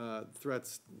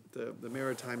 threats, the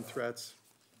maritime threats.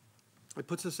 It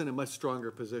puts us in a much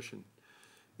stronger position.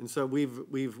 And so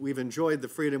we've enjoyed the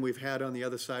freedom we've had on the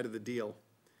other side of the deal.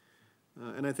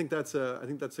 And I think that's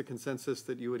a consensus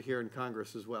that you would hear in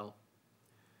Congress as well.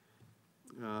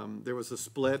 There was a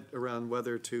split around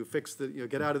whether to fix the,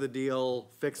 get out of the deal,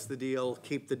 fix the deal,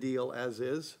 keep the deal as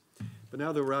is. But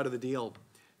now that we're out of the deal,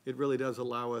 it really does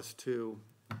allow us to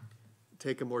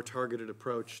take a more targeted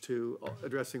approach to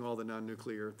addressing all the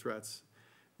non-nuclear threats.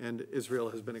 And Israel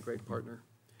has been a great partner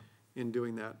in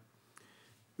doing that.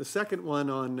 The second one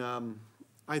on,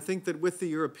 I think that with the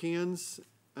Europeans,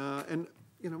 and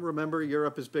remember,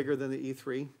 Europe is bigger than the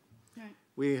E3.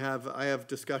 Right. I have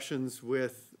discussions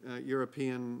with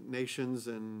European nations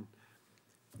in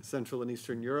Central and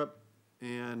Eastern Europe,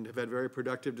 and have had very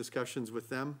productive discussions with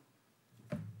them.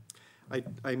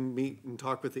 I meet and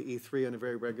talk with the E3 on a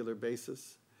very regular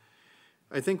basis.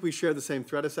 I think we share the same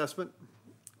threat assessment,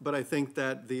 but I think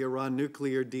that the Iran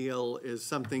nuclear deal is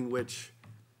something which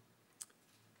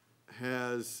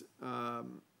has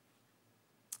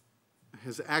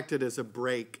acted as a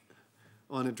brake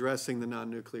on addressing the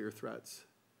non-nuclear threats.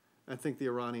 I think the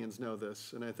Iranians know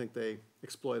this, and I think they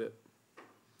exploit it.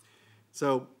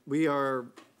 So we are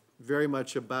very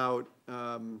much about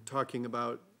talking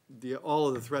about all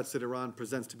of the threats that Iran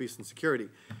presents to peace and security.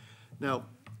 Now,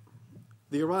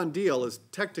 the Iran deal is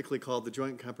technically called the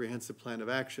Joint Comprehensive Plan of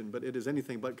Action, but it is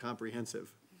anything but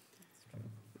comprehensive.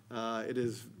 It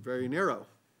is very narrow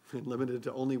and limited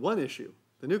to only one issue,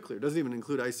 the nuclear. It doesn't even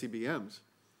include ICBMs.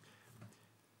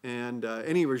 And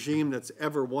any regime that's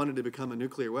ever wanted to become a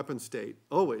nuclear weapon state,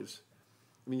 always,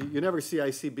 I mean, you never see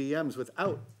ICBMs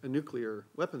without a nuclear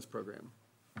weapons program.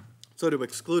 So to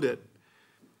exclude it,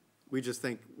 we just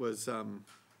think was a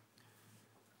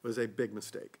big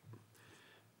mistake.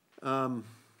 There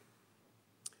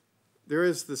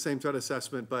is the same threat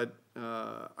assessment, but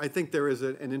I think there is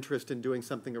an interest in doing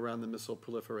something around the missile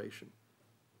proliferation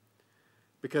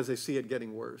because they see it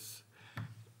getting worse.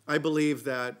 I believe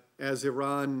that as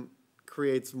Iran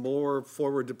creates more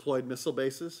forward deployed missile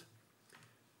bases,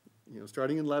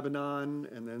 starting in Lebanon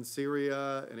and then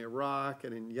Syria and Iraq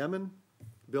and in Yemen,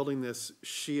 building this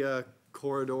Shia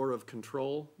corridor of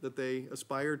control that they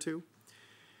aspire to,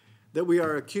 that we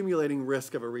are accumulating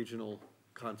risk of a regional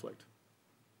conflict.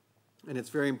 And it's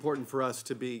very important for us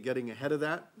to be getting ahead of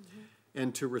that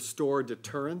and to restore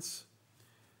deterrence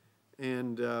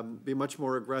and be much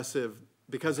more aggressive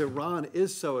because Iran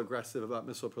is so aggressive about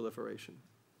missile proliferation.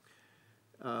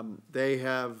 They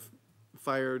have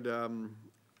fired, I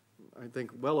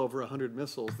think, well over 100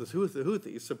 missiles. The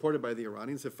Houthis, supported by the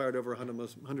Iranians, have fired over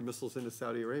 100 missiles into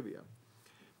Saudi Arabia.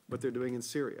 What they're doing in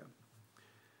Syria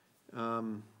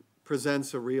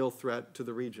presents a real threat to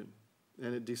the region,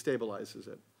 and it destabilizes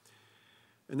it.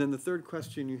 And then the third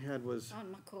question you had was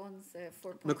on Macron's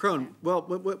 4-point Macron. plan. Well,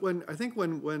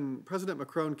 when President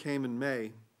Macron came in May,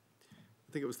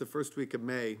 I think it was the first week of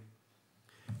May,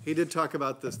 he did talk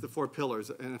about the 4 pillars.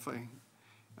 And if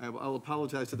I'll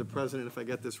apologize to the president if I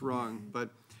get this wrong, but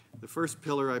the first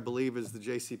pillar I believe is the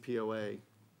JCPOA.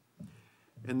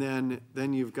 And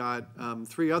then you've got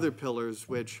 3 other pillars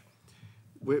which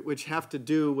have to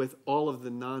do with all of the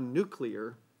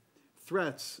non-nuclear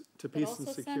threats to peace and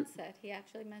security. But also sunset. He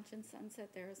actually mentioned sunset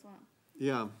there as well.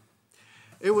 Yeah.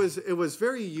 It was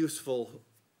very useful.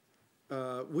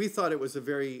 We thought it was a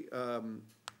very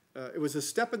it was a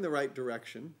step in the right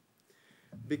direction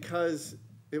because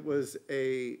it was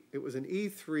an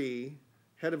E3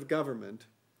 head of government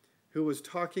who was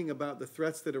talking about the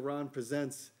threats that Iran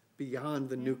presents beyond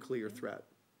the nuclear threat.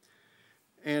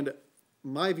 And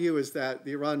my view is that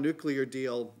the Iran nuclear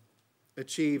deal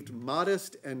achieved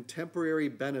modest and temporary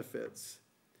benefits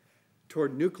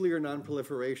toward nuclear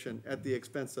nonproliferation at the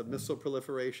expense of missile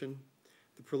proliferation,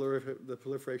 the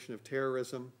proliferation of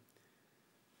terrorism,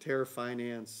 terror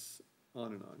finance,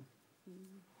 on and on.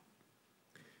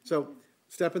 So,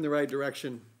 step in the right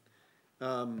direction.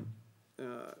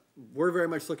 We're very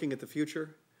much looking at the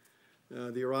future.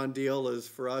 The Iran deal is,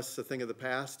 for us, a thing of the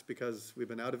past because we've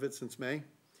been out of it since May.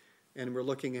 And we're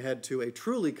looking ahead to a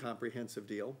truly comprehensive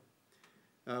deal,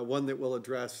 one that will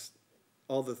address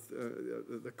all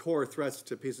the core threats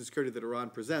to peace and security that Iran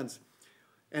presents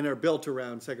and are built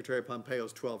around Secretary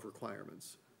Pompeo's 12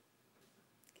 requirements.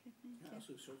 Okay, Can I ask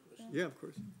you a short question? Yeah, of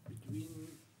course. Between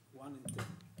 1 and 10,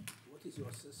 what is your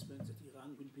assessment that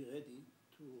Iran will be ready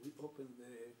to reopen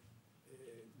the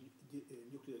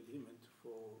nuclear agreement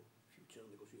for future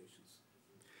negotiations?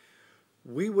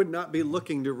 We would not be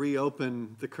looking to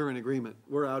reopen the current agreement.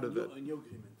 We're out of it. A new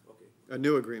agreement, okay. A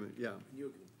new agreement, yeah. A new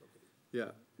agreement, okay.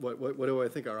 Yeah. What do I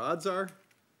think our odds are?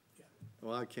 Yeah.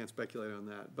 Well, I can't speculate on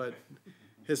that. But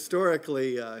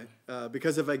historically,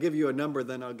 because if I give you a number,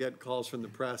 then I'll get calls from the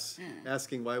press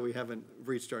asking why we haven't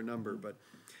reached our number. But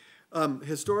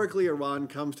historically, Iran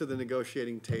comes to the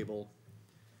negotiating table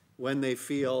when they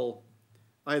feel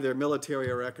either military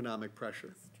or economic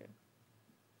pressure. that's true.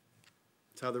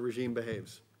 It's how the regime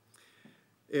behaves.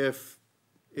 If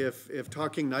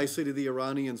talking nicely to the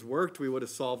Iranians worked, we would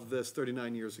have solved this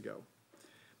 39 years ago.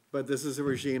 But this is a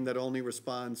regime that only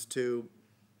responds to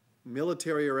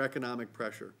military or economic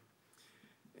pressure.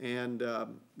 And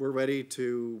we're ready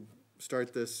to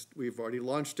start this. We've already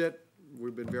launched it.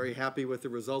 We've been very happy with the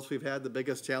results we've had. The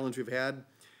biggest challenge we've had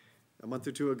a month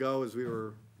or two ago as we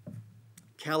were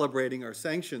calibrating our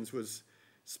sanctions was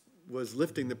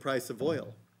lifting the price of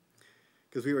oil,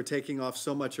 because we were taking off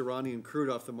so much Iranian crude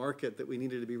off the market that we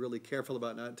needed to be really careful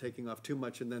about not taking off too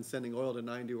much and then sending oil to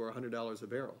 $90 or $100 a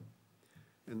barrel.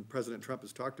 And President Trump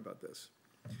has talked about this.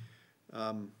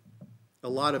 A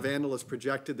lot of analysts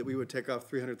projected that we would take off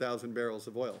 300,000 barrels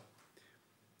of oil.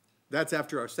 That's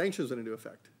after our sanctions went into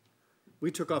effect.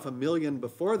 We took off 1 million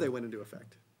before they went into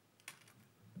effect.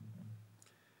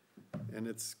 And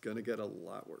it's going to get a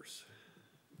lot worse.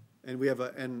 And we have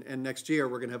and next year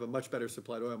we're going to have a much better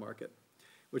supplied oil market,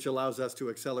 which allows us to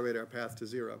accelerate our path to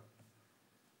zero.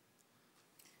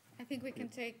 I think we can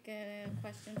take a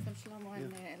question from Shlomo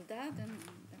and Eldad, and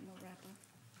then we'll wrap up.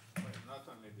 Well, not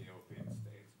only the European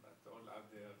states, but all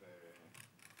other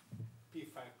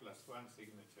P5+1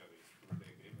 signatories to the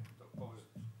agreement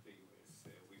opposed the U.S.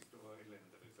 Withdrawal and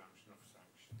the resumption of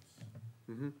sanctions.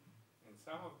 Mm-hmm. And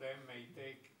some of them may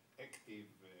take active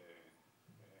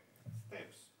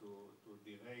steps to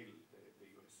derail the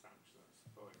U.S. sanctions.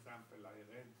 For example, I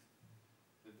read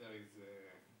that there is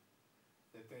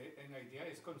an idea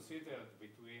is considered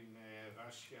between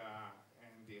Russia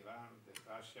and Iran that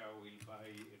Russia will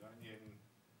buy Iranian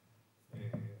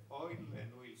oil and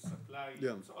will supply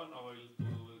its own oil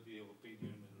to the European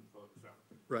Union, for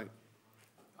example. Right.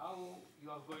 How you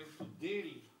are going to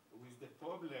deal with the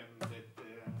problem that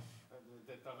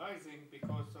arising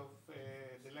because of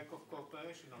the lack of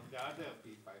cooperation on the other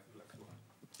P5+1?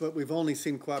 But we've only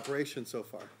seen cooperation so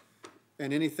far.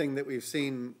 And anything that we've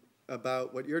seen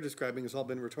about what you're describing has all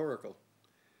been rhetorical.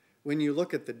 When you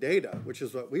look at the data, which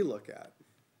is what we look at,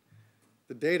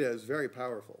 the data is very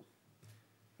powerful.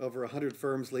 Over 100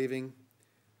 firms leaving, 1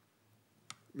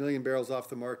 million barrels off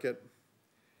the market.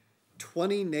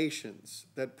 20 nations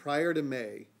that prior to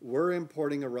May were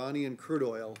importing Iranian crude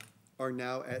oil are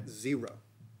now at zero.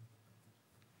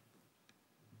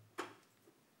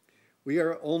 We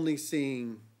are only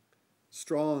seeing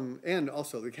strong, and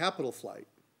also the capital flight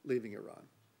leaving Iran,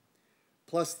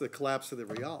 plus the collapse of the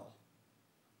rial.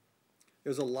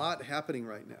 There's a lot happening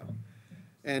right now.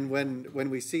 And when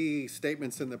we see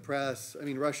statements in the press, I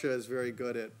mean, Russia is very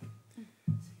good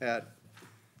at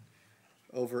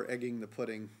over-egging the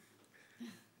pudding.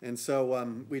 And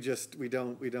so we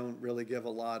don't really give a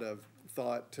lot of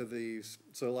thought to these,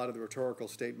 so a lot of the rhetorical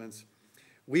statements.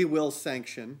 We will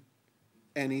sanction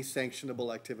any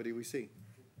sanctionable activity we see.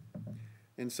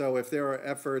 And so if there are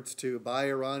efforts to buy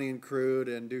Iranian crude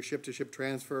and do ship-to-ship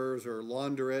transfers or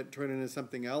launder it, turn it into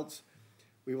something else,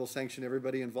 we will sanction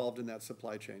everybody involved in that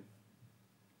supply chain.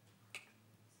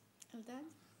 Eldad?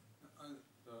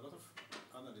 There are a lot of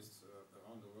analysts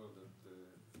around the world that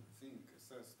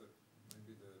assess that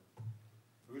maybe the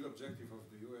real objective of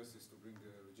the U.S. is to bring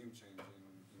a regime change in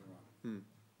Iran.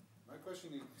 My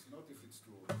question is not if it's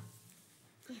true.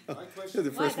 My question You're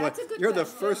the is- first Wow, one. that's a good You're the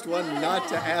question. first one not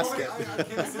to ask it. I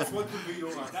can sense what would be your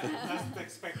answer. Doesn't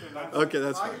expect a lot. Okay,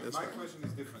 that's my, fine. That's my fine. question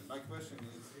is different. My question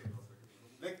is,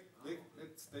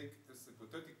 let's take this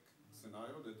hypothetical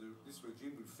scenario that this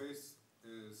regime will face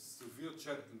severe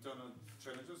internal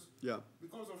challenges Yeah,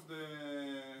 because of the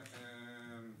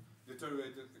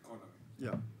deteriorated economy.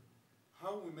 yeah.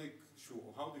 How we make sure,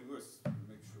 or how the US will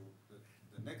make sure that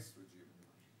the next regime,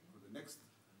 or the next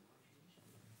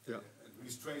Yeah.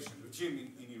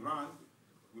 regime in Iran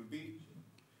will be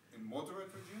a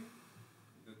moderate regime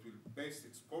that will base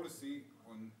its policy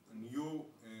on a new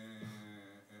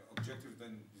objective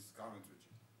than this current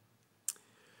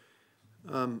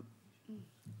regime.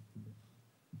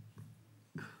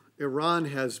 Iran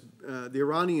has, the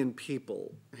Iranian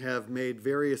people have made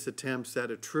various attempts at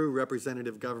a true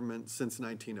representative government since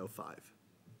 1905.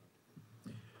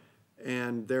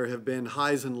 And there have been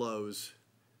highs and lows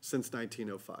since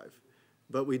 1905.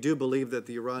 But we do believe that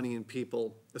the Iranian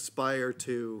people aspire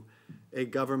to a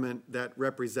government that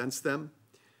represents them.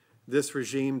 This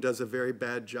regime does a very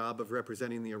bad job of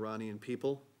representing the Iranian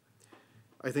people.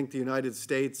 I think the United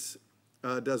States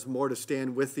does more to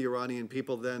stand with the Iranian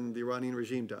people than the Iranian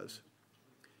regime does.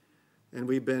 And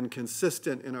we've been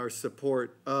consistent in our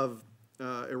support of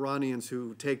Iranians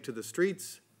who take to the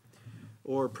streets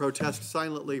or protest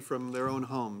silently from their own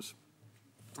homes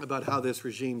about how this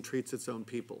regime treats its own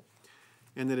people.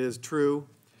 And it is true,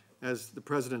 as the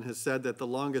president has said, that the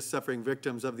longest suffering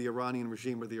victims of the Iranian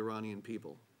regime are the Iranian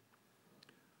people.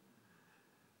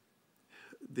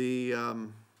 The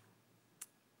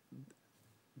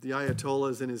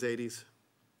Ayatollah is in his 80s.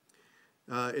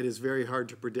 It is very hard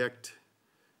to predict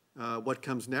what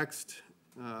comes next.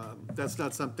 That's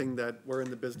not something that we're in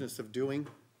the business of doing.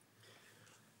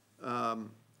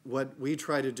 What we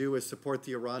try to do is support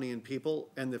the Iranian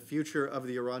people, and the future of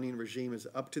the Iranian regime is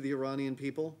up to the Iranian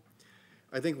people.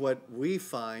 I think what we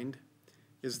find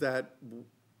is that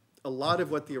a lot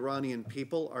of what the Iranian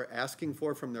people are asking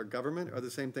for from their government are the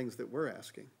same things that we're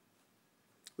asking.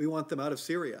 We want them out of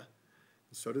Syria.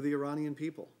 So do the Iranian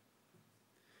people.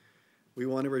 We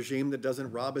want a regime that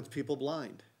doesn't rob its people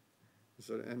blind.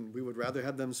 And we would rather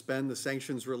have them spend the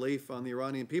sanctions relief on the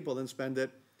Iranian people than spend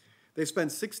it. They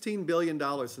spent $16 billion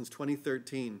since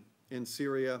 2013 in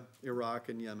Syria, Iraq,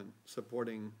 and Yemen,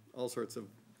 supporting all sorts of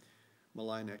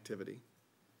malign activity.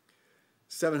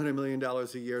 $700 million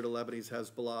a year to Lebanese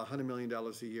Hezbollah, $100 million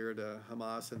a year to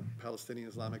Hamas and Palestinian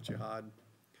Islamic Jihad.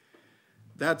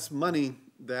 That's money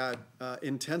that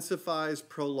intensifies,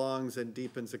 prolongs, and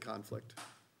deepens a conflict.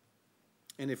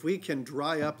 And if we can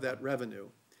dry up that revenue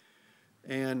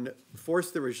and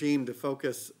force the regime to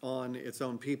focus on its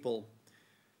own people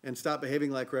and stop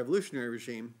behaving like a revolutionary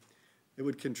regime, it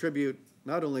would contribute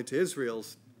not only to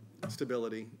Israel's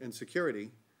stability and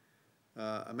security.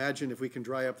 Imagine if we can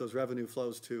dry up those revenue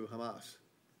flows to Hamas.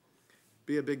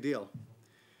 Be a big deal.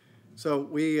 So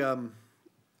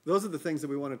those are the things that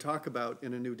we want to talk about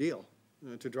in a new deal,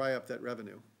 to dry up that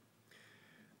revenue.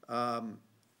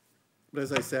 But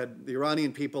as I said, the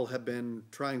Iranian people have been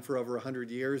trying for over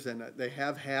 100 years, and they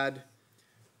have had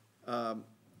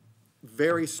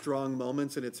very strong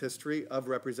moments in its history of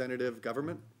representative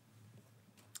government.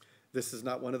 This is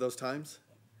not one of those times.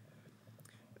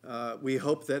 We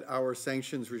hope that our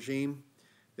sanctions regime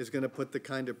is going to put the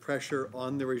kind of pressure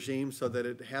on the regime so that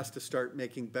it has to start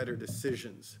making better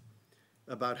decisions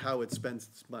about how it spends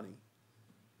its money.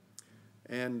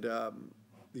 And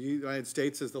the United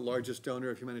States is the largest donor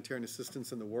of humanitarian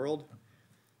assistance in the world.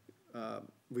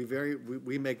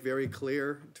 We make very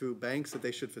clear to banks that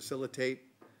they should facilitate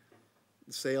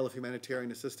the sale of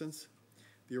humanitarian assistance.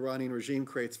 The Iranian regime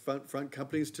creates front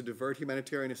companies to divert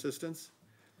humanitarian assistance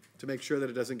to make sure that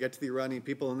it doesn't get to the Iranian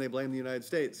people, and they blame the United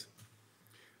States.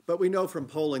 But we know from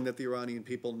polling that the Iranian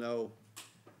people know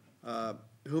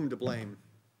whom to blame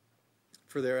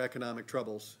for their economic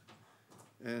troubles.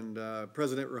 And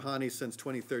President Rouhani, since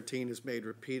 2013, has made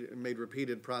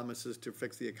repeated promises to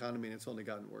fix the economy, and it's only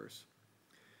gotten worse.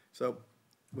 So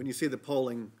when you see the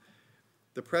polling,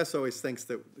 the press always thinks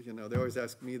that, they always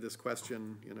ask me this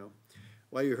question,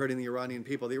 why are you hurting the Iranian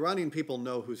people? The Iranian people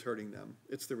know who's hurting them.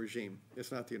 It's the regime.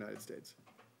 It's not the United States.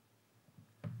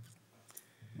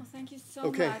 Well, thank you so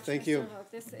Okay, much, thank Mr. you. Hook.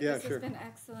 This Yeah, has sure. been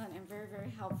excellent and very, very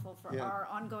helpful for Yeah. our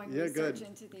ongoing Yeah, research good,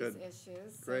 into these good.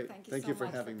 issues. So Great. thank you Thank so you for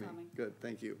much having me. coming. Good.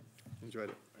 Thank you. Enjoyed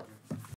it.